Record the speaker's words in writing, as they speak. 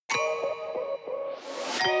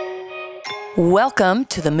Welcome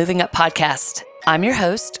to the Moving Up Podcast. I'm your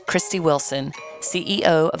host, Christy Wilson,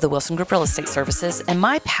 CEO of the Wilson Group Real Estate Services, and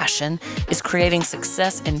my passion is creating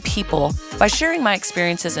success in people by sharing my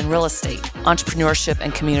experiences in real estate, entrepreneurship,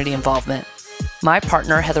 and community involvement. My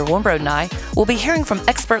partner, Heather Wimbrod, and I will be hearing from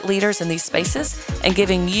expert leaders in these spaces and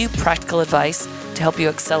giving you practical advice to help you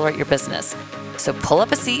accelerate your business. So pull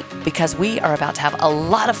up a seat because we are about to have a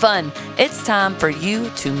lot of fun. It's time for you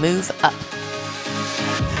to move up.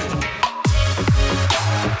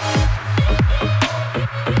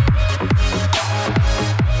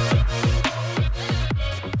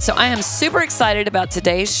 So I am super excited about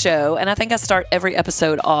today's show, and I think I start every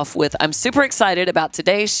episode off with, I'm super excited about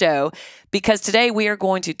today's show because today we are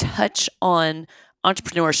going to touch on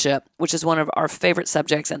entrepreneurship, which is one of our favorite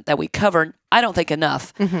subjects that we cover, I don't think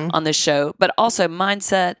enough on this show, but also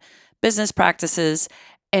mindset, business practices,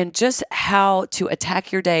 and just how to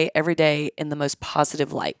attack your day every day in the most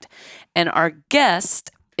positive light. And our guest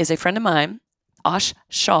is a friend of mine, Ash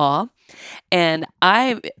Shah. And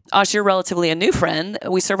Ash, you're relatively a new friend.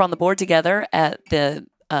 We serve on the board together at the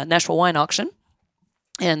Nashville Wine Auction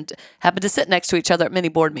and happen to sit next to each other at many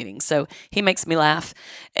board meetings. So he makes me laugh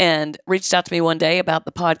and reached out to me one day about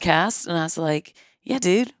the podcast. And I was like, yeah,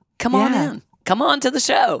 dude, come on in. Come on to the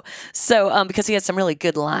show. So because he had some really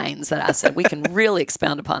good lines that I said, we can really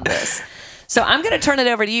expound upon this. So I'm going to turn it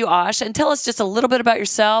over to you, Ash, and tell us just a little bit about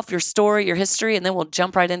yourself, your story, your history, and then we'll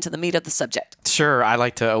jump right into the meat of the subject. Sure. I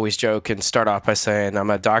like to always joke and start off by saying I'm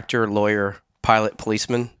a doctor, lawyer, pilot,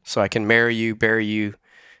 policeman, so I can marry you, bury you,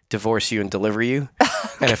 divorce you, and deliver you.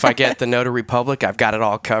 And if I get the notary public, I've got it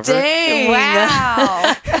all covered. Dang.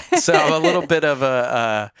 Wow. So I'm a little bit of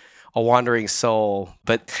a wandering soul,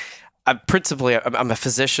 but I'm a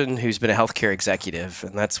physician who's been a healthcare executive,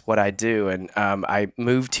 and that's what I do. And I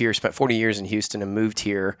moved here, spent 40 years in Houston, and moved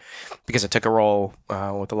here because I took a role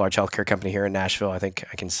with a large healthcare company here in Nashville. I think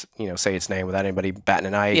I can, say its name without anybody batting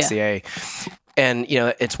an eye. HCA. And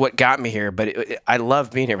it's what got me here. But I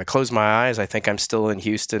love being here. If I close my eyes, I think I'm still in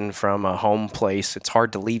Houston from a home place. It's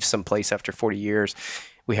hard to leave some place after 40 years.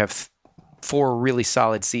 We have 4 really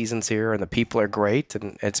solid seasons here, and the people are great,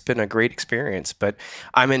 and it's been a great experience. But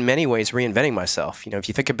I'm in many ways reinventing myself. If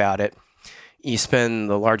you think about it, you spend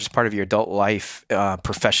the largest part of your adult life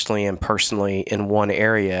professionally and personally in one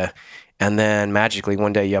area, and then magically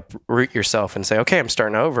one day you uproot yourself and say, okay, I'm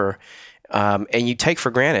starting over. And you take for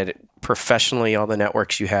granted professionally all the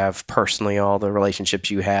networks you have, personally all the relationships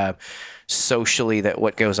you have, socially that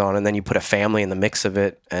what goes on, and then you put a family in the mix of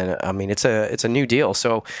it. And I mean, it's a new deal.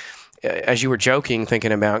 So as you were joking,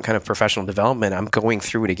 thinking about kind of professional development, I'm going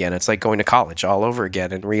through it again. It's like going to college all over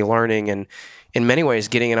again and relearning, and in many ways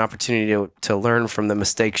getting an opportunity to learn from the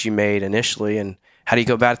mistakes you made initially, and how do you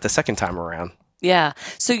go about it the second time around? Yeah.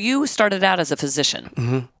 So you started out as a physician.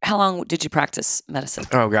 Mm-hmm. How long did you practice medicine?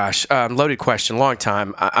 Oh, gosh. Loaded question. Long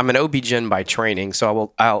time. I'm an OB-GYN by training,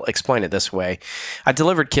 so I'll explain it this way. I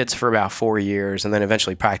delivered kids for about 4 years and then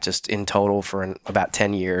eventually practiced in total for about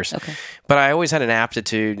 10 years. Okay. But I always had an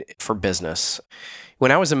aptitude for business.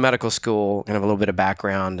 When I was in medical school, kind of a little bit of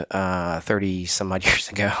background, 30 some odd years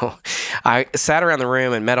ago, I sat around the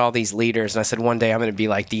room and met all these leaders. And I said, one day I'm going to be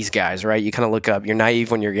like these guys, right? You kind of look up, you're naive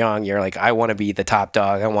when you're young. You're like, I want to be the top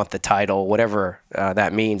dog. I want the title, whatever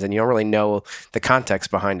that means. And you don't really know the context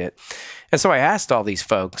behind it. And so I asked all these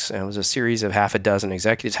folks, and it was a series of half a dozen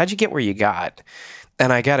executives, how'd you get where you got?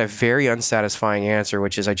 And I got a very unsatisfying answer,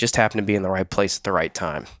 which is I just happened to be in the right place at the right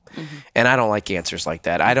time. Mm-hmm. And I don't like answers like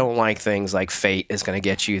that. I don't like things like fate is going to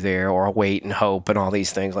get you there, or wait and hope and all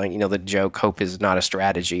these things. Like, the joke, hope is not a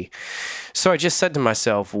strategy. So I just said to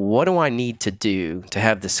myself, what do I need to do to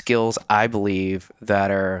have the skills I believe that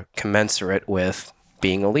are commensurate with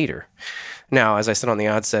being a leader? Now, as I said on the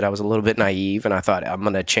outset, I was a little bit naive, and I thought I'm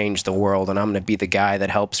going to change the world, and I'm going to be the guy that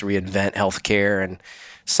helps reinvent healthcare. And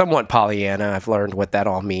somewhat Pollyanna, I've learned what that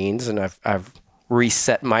all means, and I've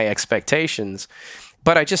reset my expectations.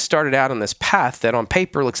 But I just started out on this path that on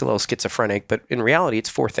paper looks a little schizophrenic, but in reality, it's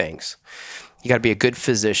 4 things. You got to be a good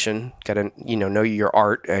physician, got to know your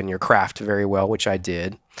art and your craft very well, which I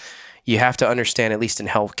did. You have to understand, at least in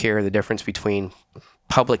healthcare, the difference between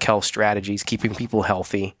public health strategies, keeping people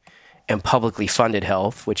healthy, and publicly funded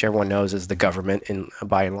health, which everyone knows is the government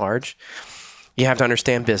by and large. You have to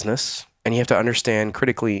understand business, and you have to understand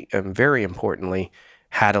critically and very importantly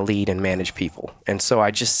how to lead and manage people. And so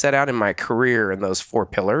I just set out in my career in those 4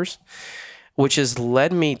 pillars, which has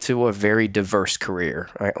led me to a very diverse career.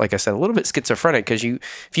 Like I said, a little bit schizophrenic because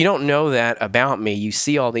if you don't know that about me, you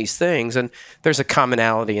see all these things, and there's a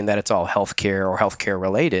commonality in that it's all healthcare or healthcare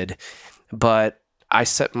related. But I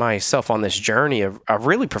set myself on this journey of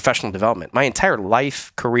really professional development. My entire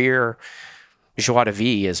life, career, joie de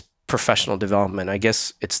vivre is professional development. I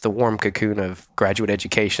guess it's the warm cocoon of graduate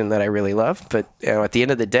education that I really love. But at the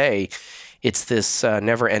end of the day, it's this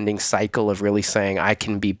never-ending cycle of really saying, I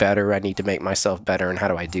can be better, I need to make myself better, and how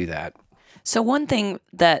do I do that? So one thing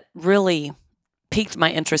that really piqued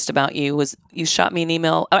my interest about you was you shot me an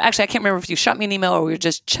email. Actually, I can't remember if you shot me an email or we were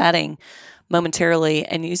just chatting momentarily,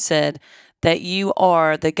 and you said that you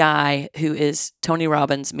are the guy who is Tony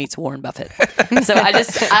Robbins meets Warren Buffett. So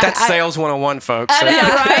that's sales 101, folks. I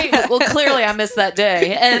know, right? Well, clearly I missed that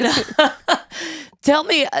day. And tell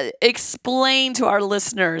me, explain to our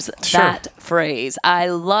listeners that phrase. I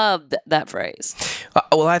loved that phrase.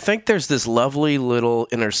 Well, I think there's this lovely little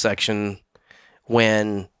intersection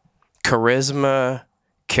when charisma,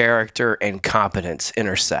 character, and competence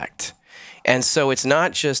intersect. And so it's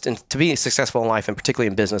not just, and to be successful in life, and particularly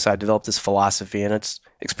in business, I've developed this philosophy, and it's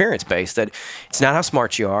experience-based, that it's not how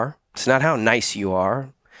smart you are, it's not how nice you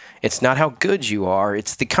are, it's not how good you are,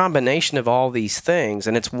 it's the combination of all these things.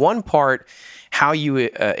 And it's one part how you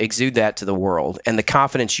exude that to the world and the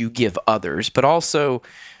confidence you give others, but also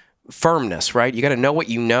firmness, right? You got to know what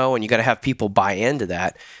you know, and you got to have people buy into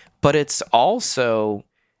that. But it's also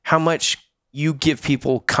how much you give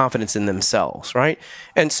people confidence in themselves, right?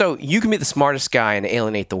 And so you can be the smartest guy and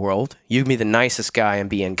alienate the world. You can be the nicest guy and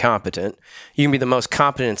be incompetent. You can be the most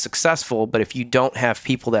competent and successful, but if you don't have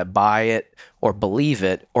people that buy it or believe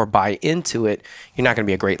it or buy into it, you're not going to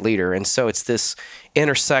be a great leader. And so it's this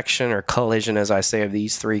intersection or collision, as I say, of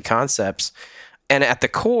these three concepts. And at the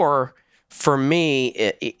core, for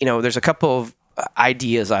me, there's a couple of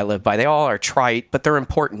ideas I live by. They all are trite, but they're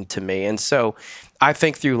important to me. And so I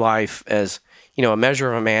think through life as, a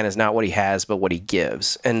measure of a man is not what he has, but what he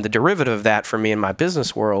gives. And the derivative of that for me in my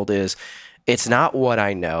business world is it's not what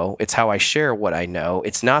I know, it's how I share what I know.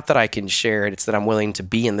 It's not that I can share it, it's that I'm willing to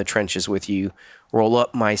be in the trenches with you, roll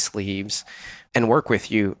up my sleeves, and work with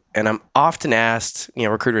you. And I'm often asked,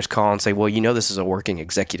 recruiters call and say, well, this is a working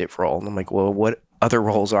executive role. And I'm like, well, what other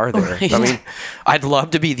roles are there? Right. I mean, I'd love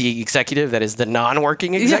to be the executive that is the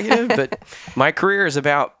non-working executive, but my career is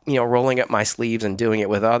about, rolling up my sleeves and doing it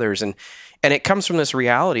with others. And it comes from this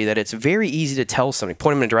reality that it's very easy to tell somebody,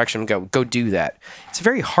 point them in a direction and go do that. It's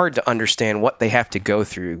very hard to understand what they have to go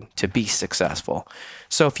through to be successful.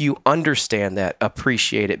 So if you understand that,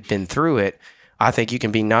 appreciate it, been through it, I think you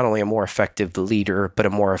can be not only a more effective leader, but a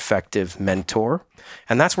more effective mentor.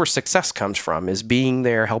 And that's where success comes from, is being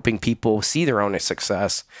there, helping people see their own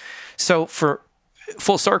success. So for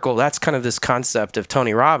full circle, that's kind of this concept of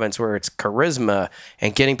Tony Robbins, where it's charisma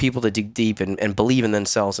and getting people to dig deep and believe in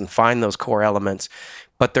themselves and find those core elements.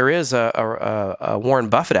 But there is a Warren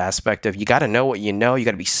Buffett aspect of you got to know what you know. You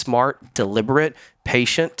got to be smart, deliberate,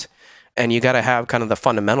 patient, and you got to have kind of the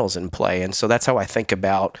fundamentals in play. And so that's how I think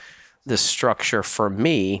about this structure for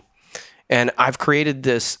me. And I've created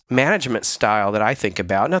this management style that I think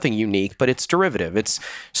about, nothing unique, but it's derivative. It's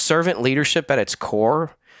servant leadership at its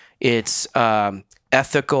core. It's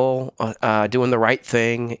ethical, doing the right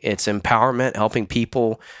thing. It's empowerment, helping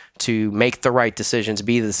people to make the right decisions,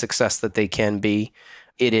 be the success that they can be.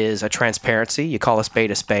 It is a transparency. You call a spade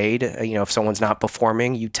a spade. If someone's not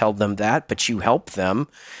performing, you tell them that, but you help them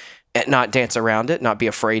and not dance around it, not be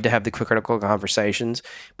afraid to have the critical conversations.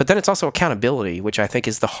 But then it's also accountability, which I think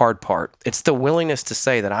is the hard part. It's the willingness to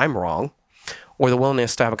say that I'm wrong, or the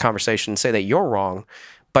willingness to have a conversation and say that you're wrong,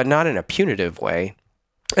 but not in a punitive way.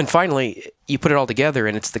 And finally, you put it all together,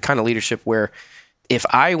 and it's the kind of leadership where if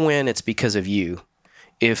I win, it's because of you.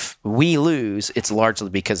 If we lose, it's largely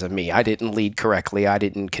because of me. I didn't lead correctly. I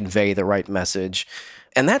didn't convey the right message.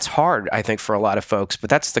 And that's hard, I think, for a lot of folks, but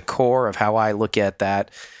that's the core of how I look at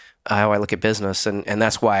that, how I look at business. And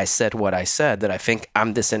that's why I said what I said, that I think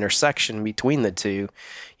I'm this intersection between the two.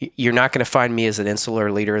 You're not going to find me as an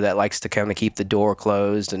insular leader that likes to kind of keep the door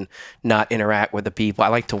closed and not interact with the people. I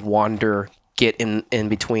like to wander, get in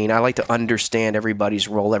between. I like to understand everybody's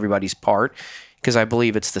role, everybody's part, because I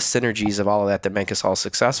believe it's the synergies of all of that make us all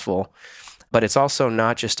successful. But it's also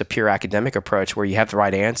not just a pure academic approach where you have the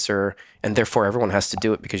right answer and therefore everyone has to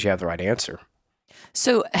do it because you have the right answer.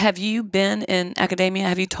 So have you been in academia?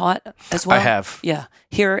 Have you taught as well? I have. Yeah.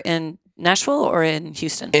 Here in Nashville or in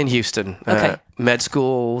Houston? In Houston. Okay. Med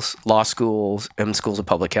schools, law schools, and schools of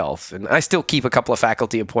public health. And I still keep a couple of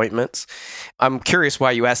faculty appointments. I'm curious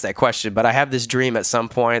why you asked that question, but I have this dream at some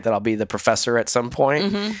point that I'll be the professor at some point.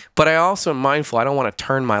 Mm-hmm. But I also am mindful, I don't want to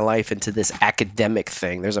turn my life into this academic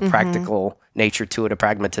thing. There's a practical nature to it, a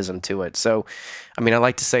pragmatism to it. So, I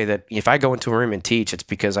like to say that if I go into a room and teach, it's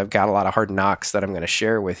because I've got a lot of hard knocks that I'm going to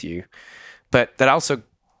share with you. But that also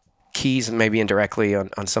keys maybe indirectly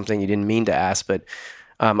on something you didn't mean to ask, but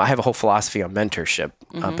I have a whole philosophy on mentorship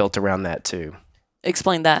built around that too.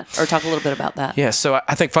 Explain that, or talk a little bit about that. Yeah, so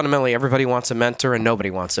I think fundamentally everybody wants a mentor and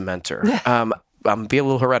nobody wants a mentor. I'm be a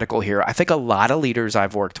little heretical here. I think a lot of leaders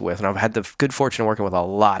I've worked with, and I've had the good fortune of working with a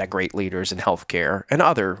lot of great leaders in healthcare and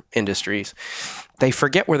other industries, they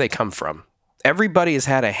forget where they come from. Everybody has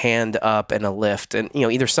had a hand up and a lift, and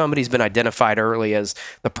either somebody's been identified early as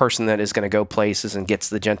the person that is going to go places and gets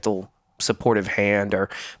the gentle, supportive hand, or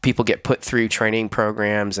people get put through training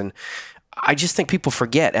programs. And I just think people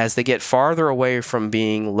forget as they get farther away from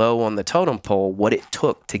being low on the totem pole what it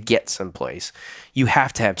took to get someplace. You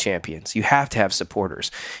have to have champions. You have to have supporters.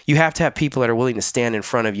 You have to have people that are willing to stand in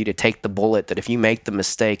front of you to take the bullet, that if you make the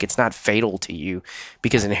mistake, it's not fatal to you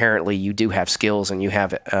because inherently you do have skills and you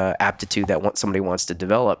have aptitude that somebody wants to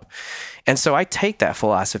develop. And so I take that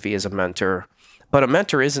philosophy as a mentor. But a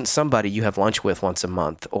mentor isn't somebody you have lunch with once a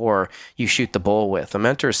month or you shoot the bull with. A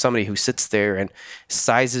mentor is somebody who sits there and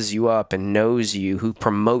sizes you up and knows you, who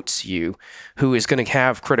promotes you, who is going to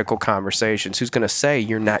have critical conversations, who's going to say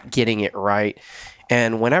you're not getting it right.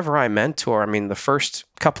 And whenever I mentor, the first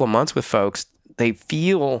couple of months with folks, they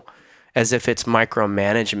feel as if it's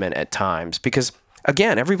micromanagement at times because,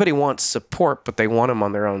 again, everybody wants support, but they want them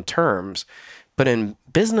on their own terms. But in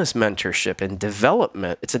business mentorship and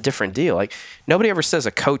development, it's a different deal. Like nobody ever says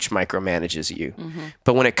a coach micromanages you.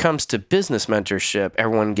 But when it comes to business mentorship,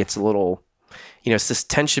 everyone gets a little, it's this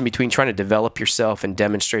tension between trying to develop yourself and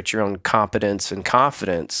demonstrate your own competence and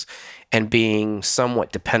confidence and being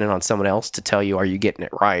somewhat dependent on someone else to tell you, are you getting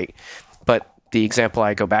it right? But the example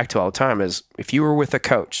I go back to all the time is if you were with a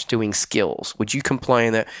coach doing skills, would you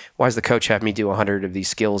complain that, why does the coach have me do 100 of these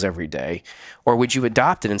skills every day? Or would you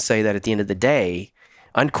adopt it and say that at the end of the day,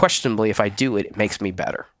 unquestionably, if I do it, it makes me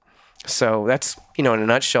better? So that's, in a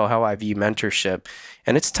nutshell, how I view mentorship.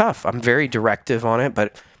 And it's tough. I'm very directive on it,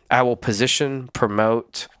 but I will position,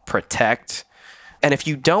 promote, protect. And if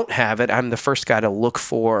you don't have it, I'm the first guy to look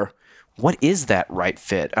for what is that right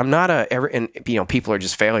fit? I'm not people are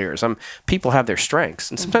just failures. People have their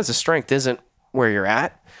strengths. And sometimes the strength isn't where you're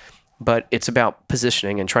at, but it's about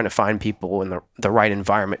positioning and trying to find people in the right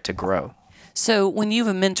environment to grow. So when you've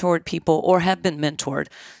mentored people or have been mentored,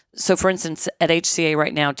 so for instance, at HCA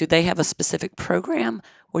right now, do they have a specific program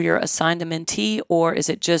where you're assigned a mentee, or is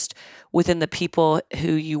it just within the people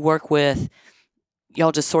who you work with,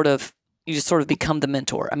 you just sort of become the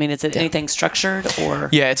mentor? Is it anything structured or?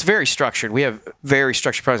 Yeah, it's very structured. We have very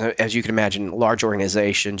structured programs. As you can imagine, large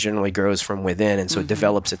organization generally grows from within, and so it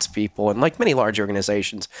develops its people. And like many large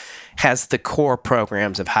organizations, has the core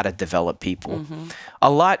programs of how to develop people. A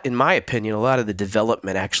lot, in my opinion, a lot of the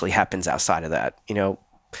development actually happens outside of that.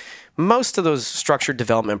 Most of those structured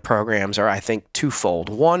development programs are, I think, twofold.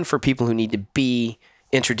 One, for people who need to be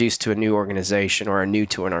introduced to a new organization or are new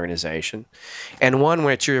to an organization, and one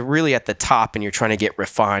which you're really at the top and you're trying to get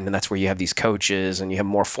refined, and that's where you have these coaches and you have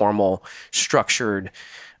more formal structured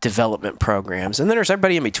development programs. And then there's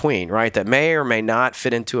everybody in between, right, that may or may not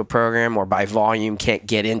fit into a program or by volume can't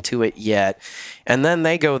get into it yet. And then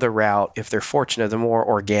they go the route, if they're fortunate, the more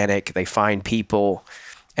organic, they find people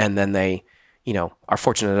and then they are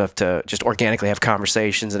fortunate enough to just organically have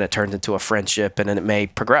conversations and it turns into a friendship and then it may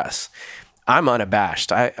progress. I'm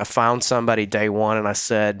unabashed. I found somebody day one and I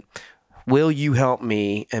said, will you help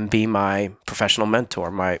me and be my professional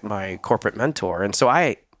mentor, my corporate mentor? And so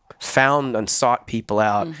I found and sought people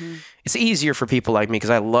out. It's easier for people like me because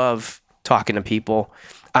I love talking to people.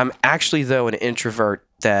 I'm actually, though, an introvert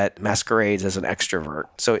that masquerades as an extrovert.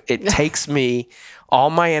 So it takes me all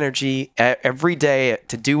my energy every day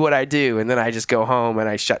to do what I do. And then I just go home and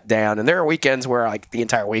I shut down. And there are weekends where like the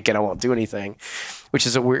entire weekend I won't do anything, which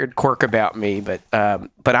is a weird quirk about me. But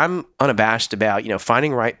I'm unabashed about,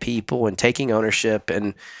 finding right people and taking ownership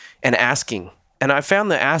and asking. And I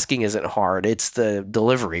found that asking isn't hard. It's the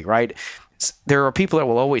delivery, right? There are people that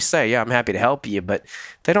will always say, yeah, I'm happy to help you, but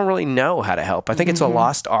they don't really know how to help. I think it's a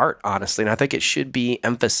lost art, honestly, and I think it should be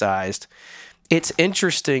emphasized. It's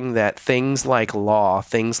interesting that things like law,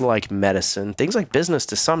 things like medicine, things like business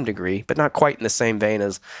to some degree, but not quite in the same vein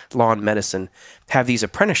as law and medicine, have these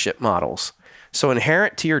apprenticeship models. So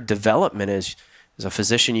inherent to your development is, as a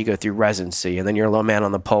physician, you go through residency, and then you're a low man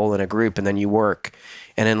on the pole in a group, and then you work.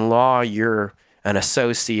 And in law, you're an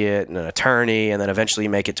associate and an attorney, and then eventually you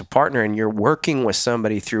make it to partner, and you're working with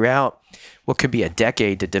somebody throughout what could be a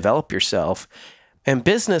decade to develop yourself. And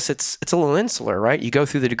business, it's a little insular, right? You go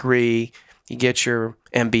through the degree, you get your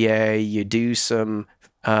MBA, you do some,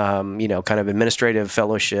 kind of administrative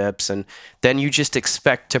fellowships, and then you just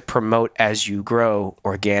expect to promote as you grow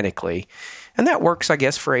organically. And that works, I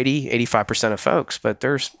guess, for 85% of folks, but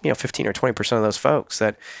there's, 15 or 20% of those folks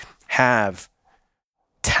that have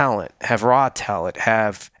talent, have raw talent,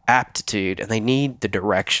 have aptitude, and they need the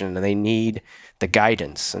direction and they need the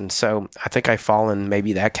guidance. And so I think I fall in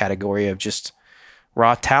maybe that category of just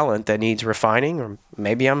raw talent that needs refining, or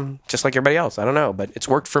maybe I'm just like everybody else. I don't know, but it's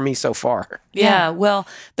worked for me so far. Yeah. Well,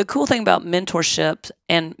 the cool thing about mentorship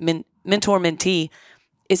and mentor-mentee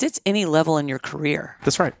is it's any level in your career.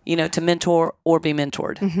 That's right. To mentor or be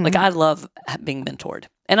mentored. Mm-hmm. Like I love being mentored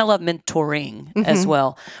and I love mentoring as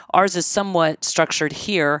well. Ours is somewhat structured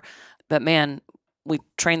here, but man, we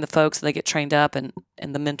train the folks and they get trained up and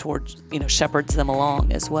the mentor, shepherds them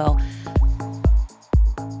along as well.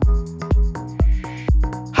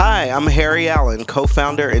 Hi, I'm Harry Allen,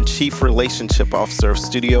 co-founder and chief relationship officer of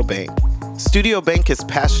Studio Bank. Studio Bank is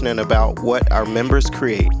passionate about what our members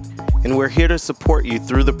create, and we're here to support you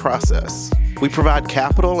through the process. We provide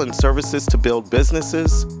capital and services to build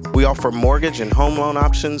businesses. We offer mortgage and home loan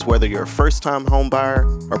options, whether you're a first-time home buyer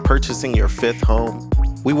or purchasing your fifth home.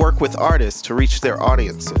 We work with artists to reach their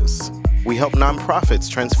audiences. We help nonprofits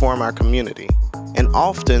transform our community. And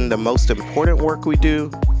often, the most important work we do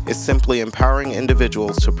is simply empowering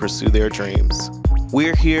individuals to pursue their dreams.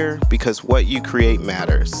 We're here because what you create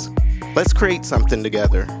matters. Let's create something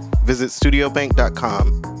together. Visit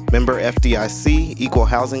studiobank.com. Member FDIC, equal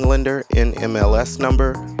housing lender, NMLS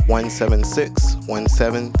number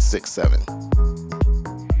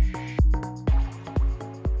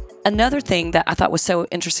 1761767. Another thing that I thought was so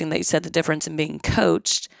interesting that you said the difference in being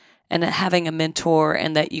coached and having a mentor,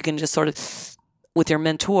 and that you can just sort of, with your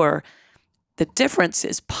mentor, the difference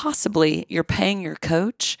is possibly you're paying your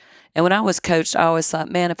coach. And when I was coached, I always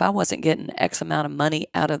thought, man, if I wasn't getting X amount of money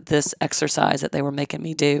out of this exercise that they were making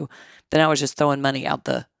me do, then I was just throwing money out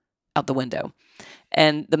the window.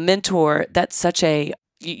 And the mentor, that's such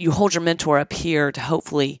you hold your mentor up here to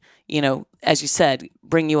hopefully, as you said,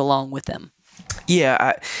 bring you along with them.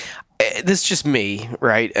 Yeah, this is just me,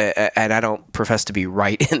 right? And I don't profess to be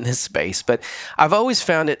right in this space, but I've always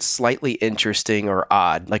found it slightly interesting or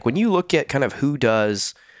odd. Like when you look at kind of who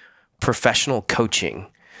does professional coaching,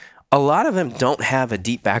 a lot of them don't have a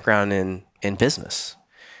deep background in business.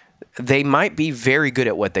 They might be very good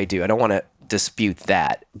at what they do. I don't want to dispute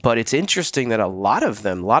that, but it's interesting that a lot of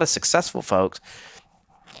successful folks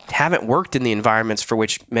haven't worked in the environments for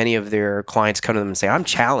which many of their clients come to them and say, I'm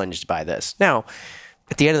challenged by this. Now,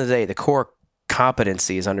 at the end of the day, the core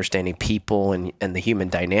competency is understanding people and the human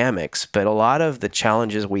dynamics. But a lot of the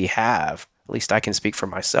challenges we have, at least I can speak for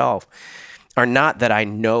myself, are not that I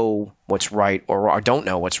know what's right or wrong, or don't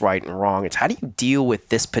know what's right and wrong. It's how do you deal with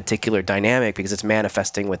this particular dynamic because it's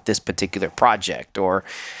manifesting with this particular project, or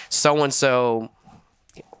so-and-so,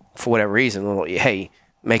 for whatever reason, hey,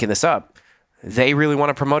 making this up, they really want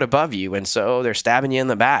to promote above you, and so they're stabbing you in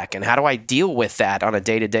the back. And how do I deal with that on a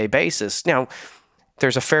day-to-day basis? Now,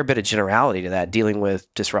 there's a fair bit of generality to that, dealing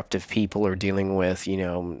with disruptive people or dealing with,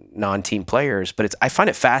 non-team players. But I find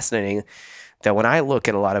it fascinating that when I look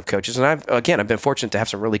at a lot of coaches, and I've been fortunate to have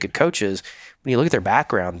some really good coaches, when you look at their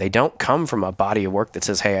background, they don't come from a body of work that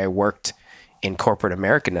says, hey, I worked in corporate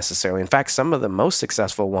America necessarily. In fact, some of the most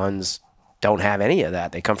successful ones don't have any of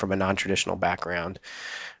that. They come from a non-traditional background.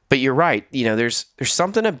 But you're right. There's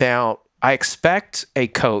something about, I expect a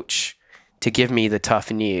coach to give me the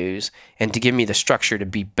tough news and to give me the structure to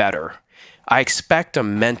be better. I expect a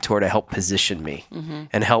mentor to help position me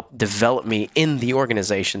and help develop me in the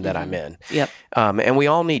organization that I'm in. Yep. And we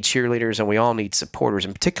all need cheerleaders and we all need supporters,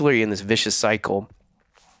 and particularly in this vicious cycle.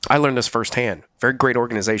 I learned this firsthand. Very great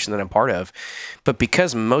organization that I'm part of. But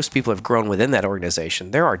because most people have grown within that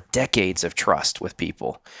organization, there are decades of trust with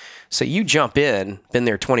people. So you jump in, been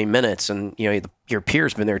there 20 minutes, and your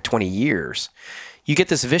peers been there 20 years. You get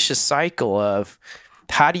this vicious cycle of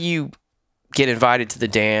how do you get invited to the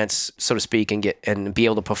dance, so to speak, and be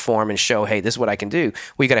able to perform and show, hey, this is what I can do.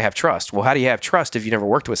 Well, you got to have trust. Well, how do you have trust if you never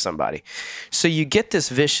worked with somebody? So you get this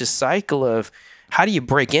vicious cycle of how do you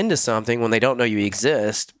break into something when they don't know you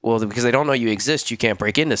exist? Well, because they don't know you exist, you can't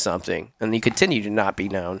break into something, and you continue to not be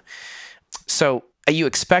known. So you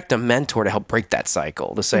expect a mentor to help break that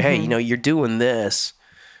cycle, to say, hey, you're doing this.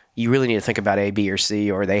 You really need to think about A, B, or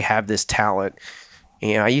C, or they have this talent.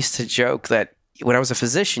 I used to joke that when I was a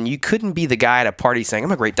physician, you couldn't be the guy at a party saying,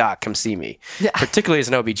 I'm a great doc, come see me. Yeah. Particularly as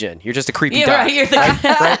an OB-GYN. You're just a creepy doc. Right, you're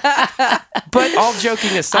right? But all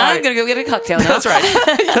joking aside. I'm going to go get a cocktail now. That's right.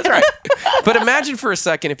 That's right. But imagine for a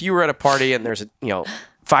second if you were at a party and there's a,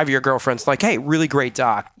 5-year girlfriend's like, hey, really great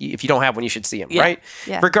doc. If you don't have one, you should see him, right?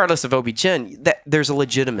 Yeah. Regardless of OB-GYN, there's a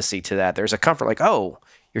legitimacy to that. There's a comfort like, oh,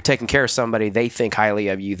 you're taking care of somebody. They think highly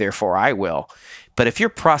of you, therefore I will. But if you're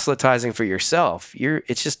proselytizing for yourself,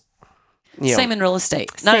 it's just, Same in real estate.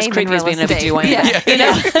 Not as Same in creepy as real being estate. a BGYN. Yeah. You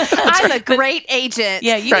know? I'm a great agent.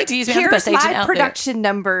 Yeah, you need to use me. I'm the Here's best agent my out production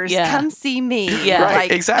numbers. Yeah. Come see me. Yeah.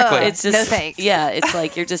 Right, exactly. ugh, It's just, no thanks. Yeah, it's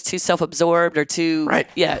like you're just too self-absorbed or too, Right.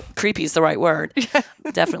 yeah, creepy is the right word.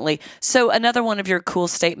 Definitely. So another one of your cool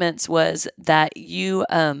statements was that you,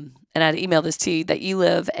 and I'd email this to you, that you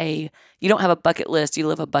don't have a bucket list, you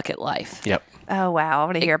live a bucket life. Yep. Oh, wow. I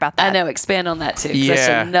want to hear about that. I know, expand on that too. 'Cause Yeah.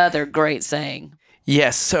 That's another great saying.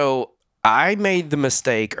 Yes. So I made the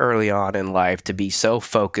mistake early on in life to be so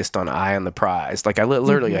focused on eye on the prize. Like I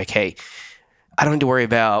literally like, hey, I don't need to worry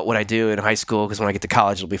about what I do in high school because when I get to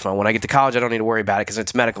college, it'll be fun. When I get to college, I don't need to worry about it because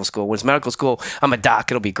it's medical school. When it's medical school, I'm a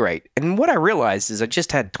doc. It'll be great. And what I realized is I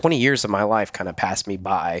just had 20 years of my life kind of pass me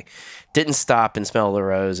by. Didn't stop and smell the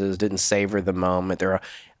roses. Didn't savor the moment. There are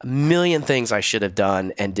a million things I should have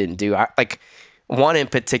done and didn't do. One in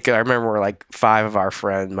particular, I remember like 5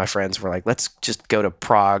 of my friends were like, let's just go to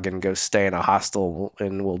Prague and go stay in a hostel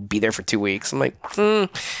and we'll be there for 2 weeks. I'm like, I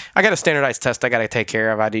got a standardized test I got to take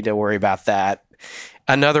care of. I need to worry about that.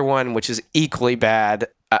 Another one, which is equally bad,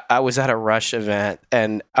 I was at a Rush event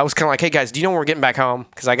and I was kind of like, hey guys, do you know when we're getting back home?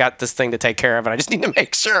 Because I got this thing to take care of and I just need to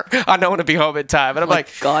make sure I know when to be home in time. And I'm like,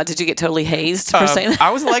 God, did you get totally hazed for saying that? I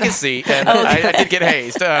was legacy and I did get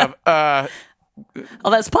hazed. Oh,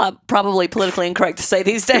 that's probably politically incorrect to say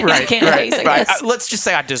these days. You can't haze, I guess. Let's just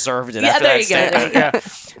say I deserved it. Yeah, after there that you go. statement.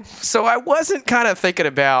 Yeah. So I wasn't kind of thinking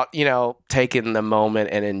about, taking the moment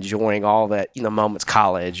and enjoying all that, moments,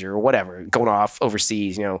 college or whatever, going off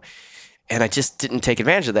overseas, and I just didn't take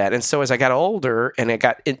advantage of that. And so as I got older and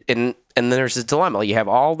and then there's this dilemma. You have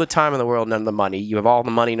all the time in the world, none of the money. You have all the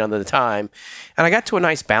money, none of the time. And I got to a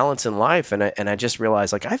nice balance in life. And I just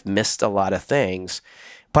realized like I've missed a lot of things.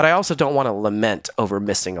 But I also don't want to lament over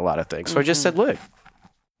missing a lot of things. So I just said, look,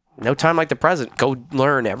 no time like the present. Go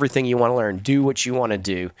learn everything you want to learn. Do what you want to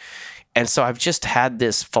do. And so I've just had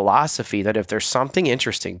this philosophy that if there's something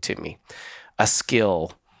interesting to me, a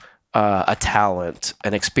skill, a talent,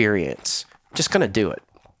 an experience, I'm just going to do it.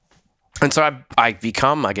 And so I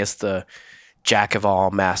become, I guess, the jack of all,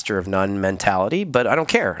 master of none mentality, but I don't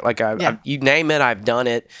care. Like you name it, I've done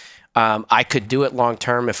it. I could do it long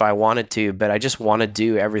term if I wanted to, but I just want to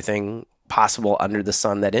do everything possible under the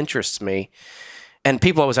sun that interests me. And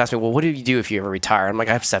people always ask me, well, what do you do if you ever retire? I'm like,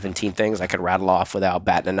 I have 17 things I could rattle off without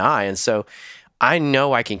batting an eye. And so I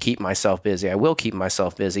know I can keep myself busy. I will keep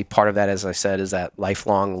myself busy. Part of that, as I said, is that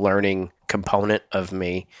lifelong learning component of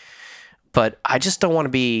me. But I just don't want to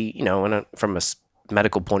be, from a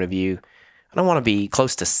medical point of view, I don't want to be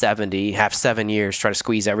close to 70, have 7 years, try to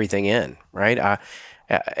squeeze everything in, right?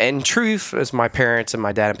 In truth, as my parents and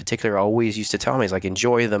my dad in particular always used to tell me, is like,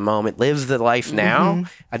 enjoy the moment, live the life now.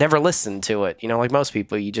 I never listened to it. Like most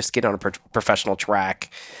people, you just get on a professional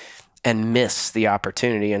track and miss the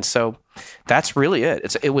opportunity. And so that's really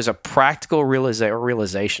it. It was a practical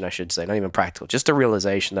realization, I should say, not even practical, just a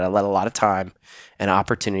realization that I let a lot of time and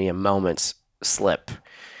opportunity and moments slip.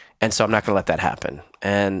 And so I'm not going to let that happen.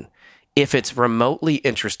 And if it's remotely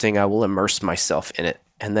interesting, I will immerse myself in it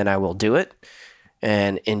and then I will do it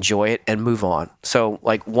and enjoy it and move on. So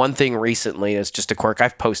like one thing recently is just a quirk.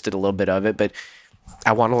 I've posted a little bit of it, but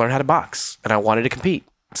I want to learn how to box and I wanted to compete.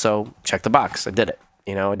 So check the box. I did it.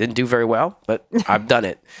 I didn't do very well, but I've done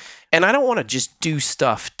it. And I don't want to just do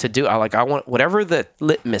stuff to do. I want whatever the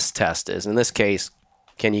litmus test is. In this case,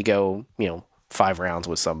 can you go, 5 rounds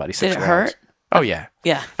with somebody? 6 Did it rounds? hurt? Oh yeah.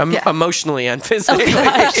 Yeah. Emotionally and physically.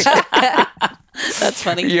 That's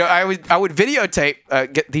funny. I would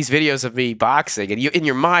videotape get these videos of me boxing, and you in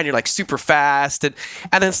your mind you're like super fast, and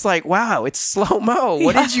it's like, wow, it's slow mo.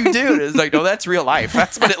 What did you do? And it's like, no, that's real life.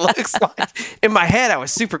 That's what it looks like. In my head, I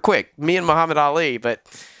was super quick, me and Muhammad Ali, but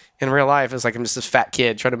in real life, it's like I'm just this fat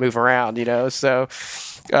kid trying to move around, So,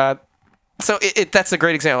 that's a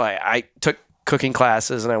great example. I took cooking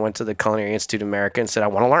classes and I went to the Culinary Institute of America and said, I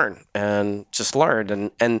want to learn, and just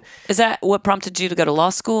learned. And is that what prompted you to go to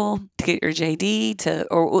law school, to get your JD,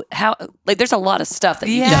 or how, like, there's a lot of stuff that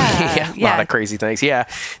you've done. A lot of crazy things. Yeah.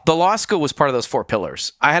 The law school was part of those 4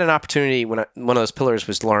 pillars. I had an opportunity when one of those pillars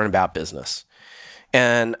was to learn about business.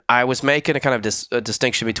 And I was making a kind of a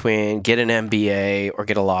distinction between get an MBA or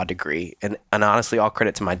get a law degree. And honestly, all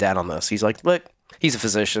credit to my dad on this. He's like, look, he's a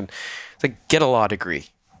physician. It's like, get a law degree.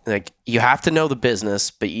 Like, you have to know the business,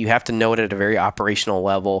 but you have to know it at a very operational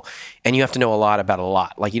level, and you have to know a lot about a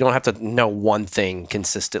lot. Like, you don't have to know one thing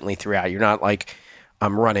consistently throughout. You're not like,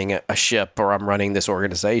 I'm running a ship or I'm running this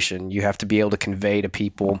organization. You have to be able to convey to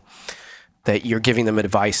people that you're giving them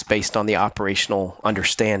advice based on the operational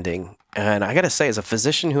understanding. And I got to say, as a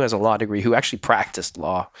physician who has a law degree, who actually practiced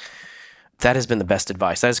law, that has been the best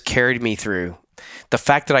advice. That has carried me through. the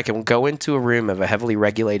fact that I can go into a room of a heavily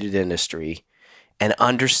regulated industry and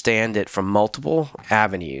understand it from multiple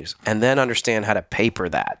avenues, and then understand how to paper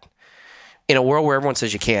that in a world where everyone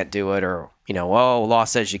says you can't do it, or law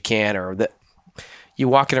says you can, or that you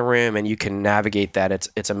walk in a room and you can navigate that.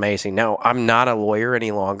 It's amazing. Now, I'm not a lawyer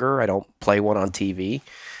any longer. I don't play one on TV,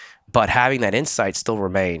 but having that insight still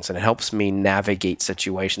remains, and it helps me navigate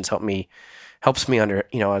situations. Helps me under,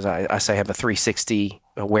 as I say, have a 360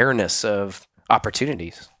 awareness of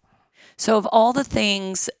opportunities. So of all the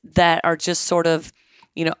things that are just sort of,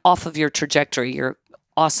 off of your trajectory, your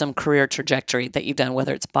awesome career trajectory that you've done,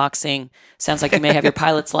 whether it's boxing, sounds like you may have your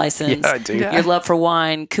pilot's license, Yeah, I do. your love for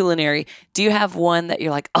wine, culinary. Do you have one that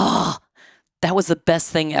you're like, oh, that was the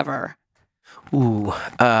best thing ever? Ooh,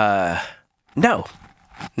 no.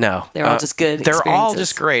 They're all just good They're all experiences.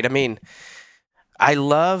 just great. I mean, I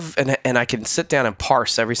love, and I can sit down and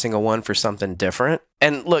parse every single one for something different.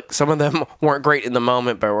 And look, some of them weren't great in the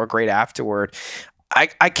moment, but were great afterward. I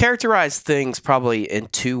characterize things probably in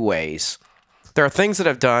two ways. There are things that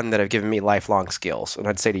I've done that have given me lifelong skills. And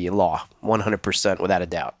I'd say to you, law, 100% without a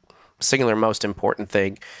doubt. Singular most important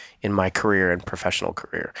thing in my career and professional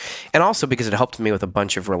career. And also because it helped me with a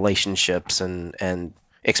bunch of relationships and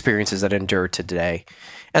experiences that endure to today.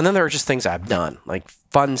 And then there are just things I've done, like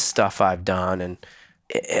fun stuff I've done, and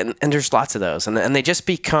there's lots of those, and they just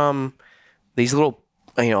become these little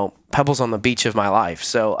pebbles on the beach of my life.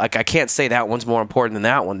 So like I can't say that one's more important than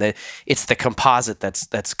that one. It's the composite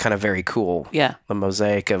that's kind of very cool. Yeah, the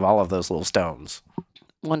mosaic of all of those little stones.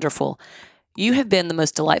 Wonderful. You have been the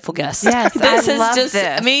most delightful guest. Yes, this I is love just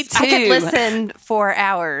this. me too. I could listen for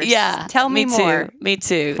hours. Yeah, tell me more. Me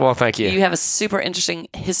too. Well, thank you. You have a super interesting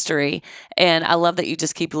history, and I love that you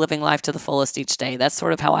just keep living life to the fullest each day. That's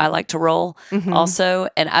sort of how I like to roll, also.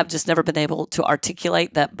 And I've just never been able to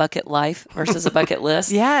articulate that bucket life versus a bucket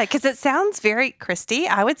list. Yeah, because it sounds very Christy.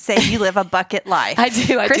 I would say you live a bucket life. I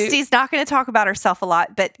do. Christy's not going to talk about herself a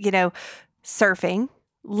lot, but surfing.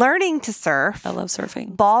 Learning to surf. I love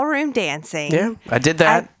surfing. Ballroom dancing. Yeah, I did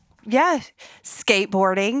that.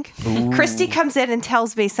 Skateboarding. Ooh. Christy comes in and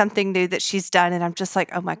tells me something new that she's done, and I'm just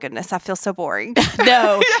like, oh my goodness, I feel so boring.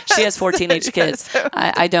 No, she has 4 teenage kids.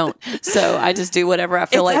 I don't. So I just do whatever I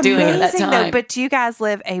feel like doing at that time. Though, but you guys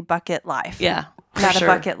live a bucket life. Yeah. Not sure.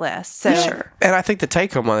 a bucket list. So. Sure. And I think the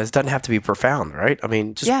take home on this doesn't have to be profound, right? I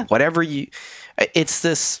mean, just whatever it's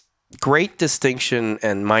this great distinction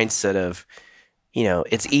and mindset of,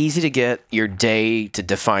 it's easy to get your day to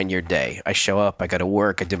define your day. I show up, I go to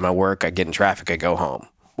work, I do my work, I get in traffic, I go home.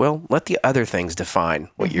 Well, let the other things define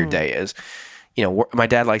what your day is. My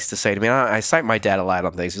dad likes to say to me, I cite my dad a lot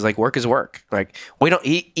on things. He's like, work is work. Like,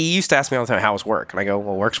 he used to ask me all the time, how was work? And I go,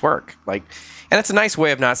 well, work's work. Like, and it's a nice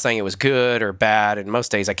way of not saying it was good or bad. And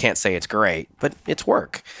most days I can't say it's great, but it's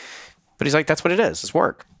work. But he's like, that's what it is. It's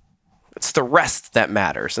work. It's the rest that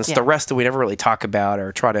matters. It's the rest that we never really talk about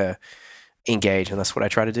or try to engage, and that's what I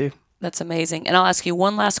try to do. That's amazing. And I'll ask you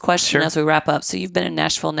one last question as we wrap up. So you've been in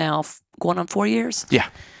Nashville now going on 4 years? Yeah.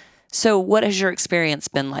 So what has your experience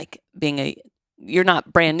been like being you're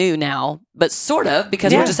not brand new now, but sort of,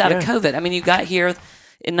 because we're just out of COVID. I mean, you got here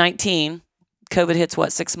in 19. COVID hits,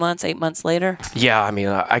 6 months, 8 months later? Yeah, I mean,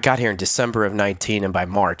 I got here in December of 19, and by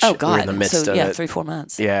March, we're in the midst of it. 3-4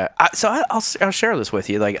 months. Yeah. I'll share this with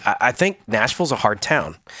you. Like, I think Nashville's a hard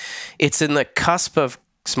town. It's in the cusp of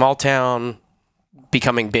small town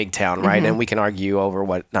becoming big town, right? And we can argue over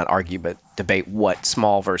not argue, but debate what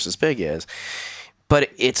small versus big is.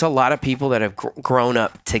 But it's a lot of people that have grown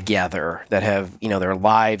up together, that have, their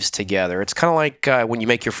lives together. It's kind of like when you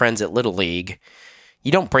make your friends at Little League.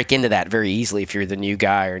 You don't break into that very easily if you're the new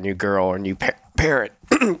guy or new girl or new parent.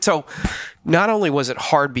 So not only was it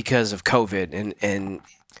hard because of COVID and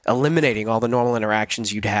eliminating all the normal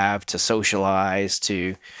interactions you'd have to socialize,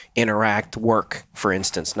 to interact, work, for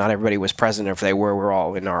instance. Not everybody was present. If they were, we're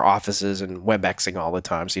all in our offices and WebExing all the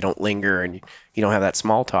time, so you don't linger and you don't have that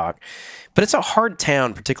small talk. But it's a hard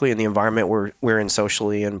town, particularly in the environment we're in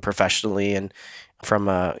socially and professionally, and from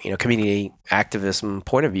a community activism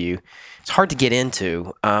point of view. It's hard to get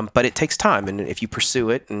into, but it takes time. And if you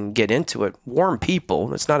pursue it and get into it, warm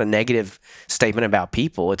people, it's not a negative statement about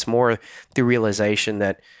people. It's more the realization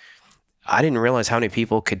that I didn't realize how many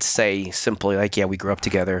people could say simply like, yeah, we grew up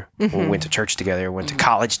together, we went to church together, went to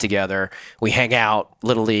college together, we hang out,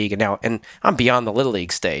 Little League, and I'm beyond the Little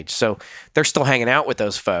League stage. So they're still hanging out with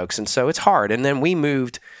those folks. And so it's hard. And then we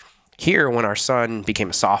moved here when our son became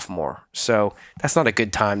a sophomore. So that's not a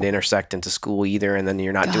good time to intersect into school either. And then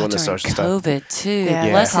you're not doing the social stuff. COVID too. Yeah.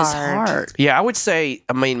 Bless his heart. Yeah, I would say,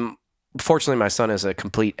 fortunately, my son is a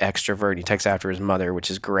complete extrovert. He takes after his mother, which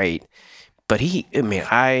is great. But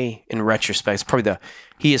in retrospect,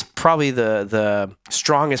 he is probably the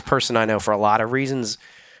strongest person I know for a lot of reasons.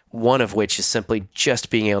 One of which is simply just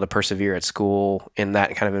being able to persevere at school in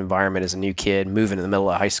that kind of environment as a new kid, moving in the middle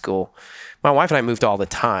of high school. My wife and I moved all the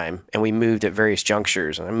time, and we moved at various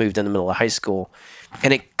junctures, and I moved in the middle of high school.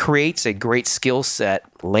 And it creates a great skill set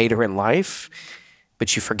later in life,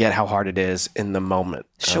 but you forget how hard it is in the moment.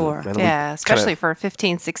 Sure. Especially for a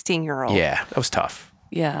 15, 16-year-old. Yeah, that was tough.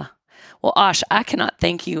 Yeah. Well, Ash, I cannot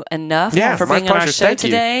thank you enough for my being on our pleasure. show Thank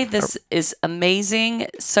you. today. This is amazing.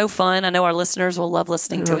 So fun. I know our listeners will love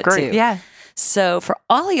listening to it Great. too. Yeah. So for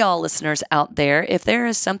all of y'all listeners out there, if there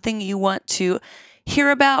is something you want to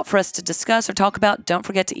hear about for us to discuss or talk about, don't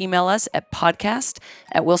forget to email us at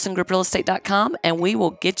podcast@wilsongrupprealestate.com and we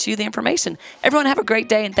will get you the information. Everyone have a great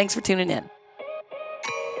day and thanks for tuning in.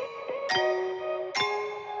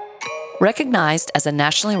 Recognized as a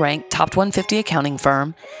nationally ranked top 150 accounting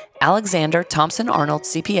firm, Alexander Thompson Arnold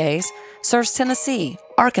CPAs serves Tennessee,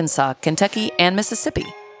 Arkansas, Kentucky, and Mississippi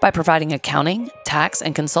by providing accounting, tax,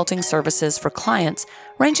 and consulting services for clients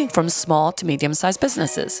ranging from small to medium-sized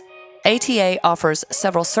businesses. ATA offers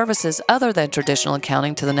several services other than traditional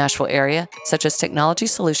accounting to the Nashville area, such as technology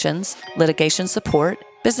solutions, litigation support,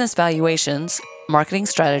 business valuations, marketing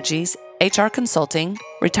strategies, HR consulting,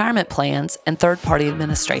 retirement plans, and third-party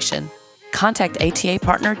administration. Contact ATA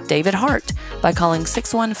partner David Hart by calling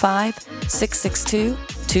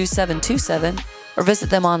 615-662-2727 or visit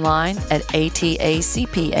them online at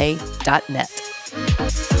atacpa.net.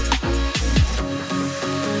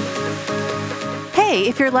 Hey,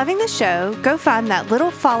 if you're loving the show, go find that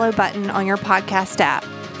little follow button on your podcast app.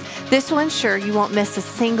 This will ensure you won't miss a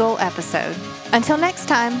single episode. Until next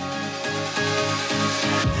time.